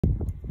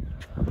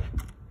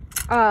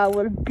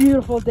What a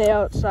beautiful day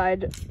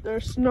outside.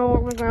 There's snow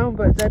on the ground,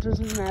 but that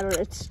doesn't matter.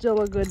 It's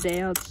still a good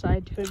day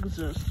outside to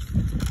exist.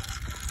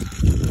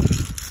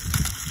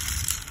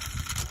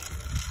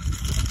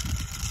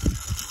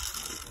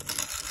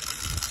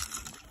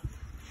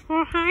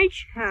 Oh, hi,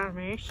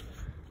 Thomas.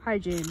 Hi,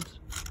 James.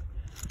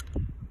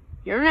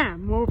 You're not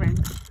moving,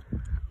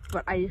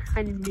 but I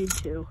need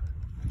to.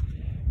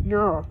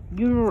 No,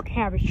 you don't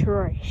have a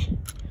choice.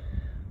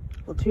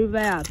 Well, too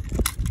bad.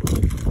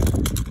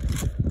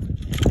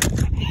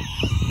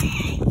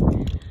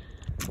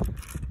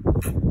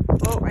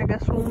 Oh, I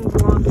guess we'll move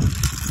on.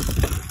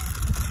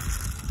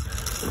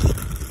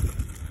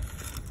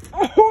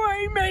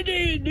 Ahoy,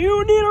 matey! Do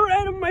you need a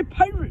ride on my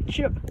pirate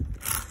ship?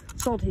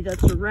 Salty,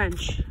 that's a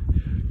wrench.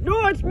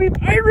 No, it's me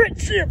pirate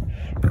ship!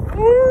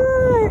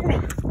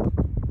 Ooh.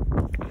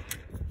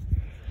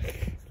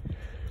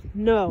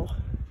 No.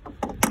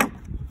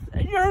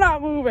 You're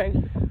not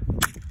moving.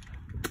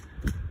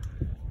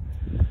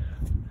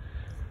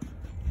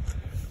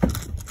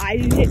 I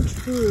get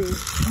through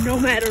no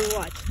matter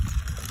what.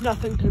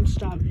 Nothing can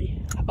stop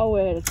me. Oh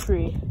wait, a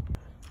tree.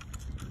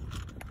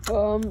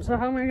 So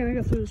how am I gonna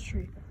get through this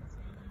tree?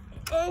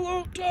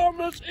 Hello,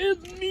 Thomas.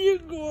 It's me,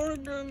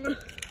 Gordon.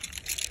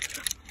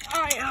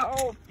 I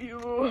help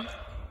you.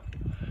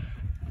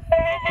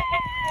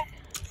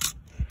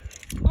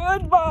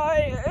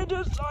 Goodbye. It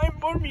is time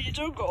for me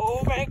to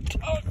go make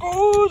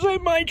tacos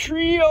in my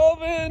tree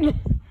oven.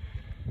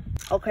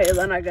 Okay,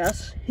 then I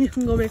guess you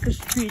can go make us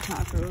tree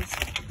tacos.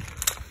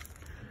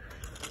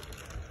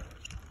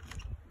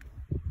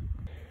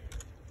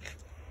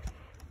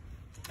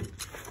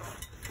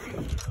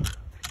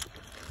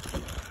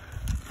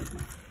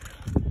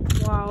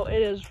 Wow,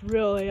 it is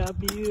really a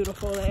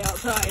beautiful day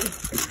outside.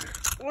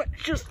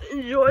 Let's just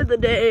enjoy the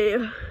day.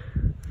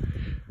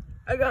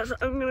 I guess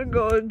I'm gonna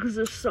go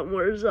exist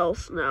somewhere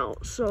else now,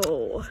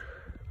 so.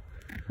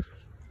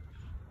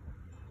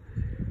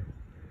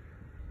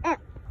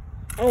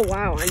 Oh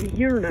wow, I'm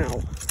here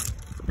now.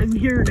 I'm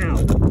here now.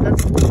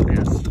 That's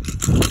Lucas.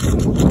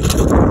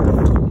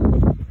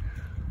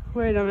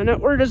 Wait a minute,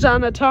 we're just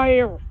on the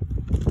tire.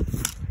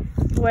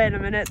 Wait a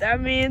minute, that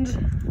means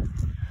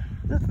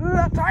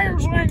the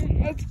tires went.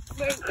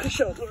 Let's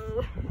show them.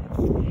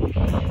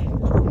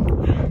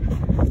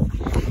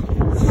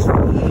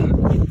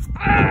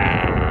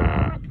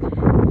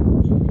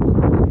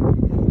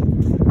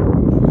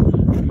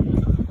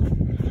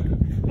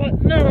 But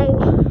no,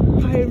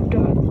 I am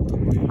done.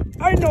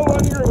 I no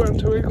longer want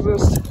to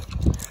exist.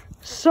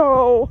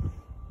 So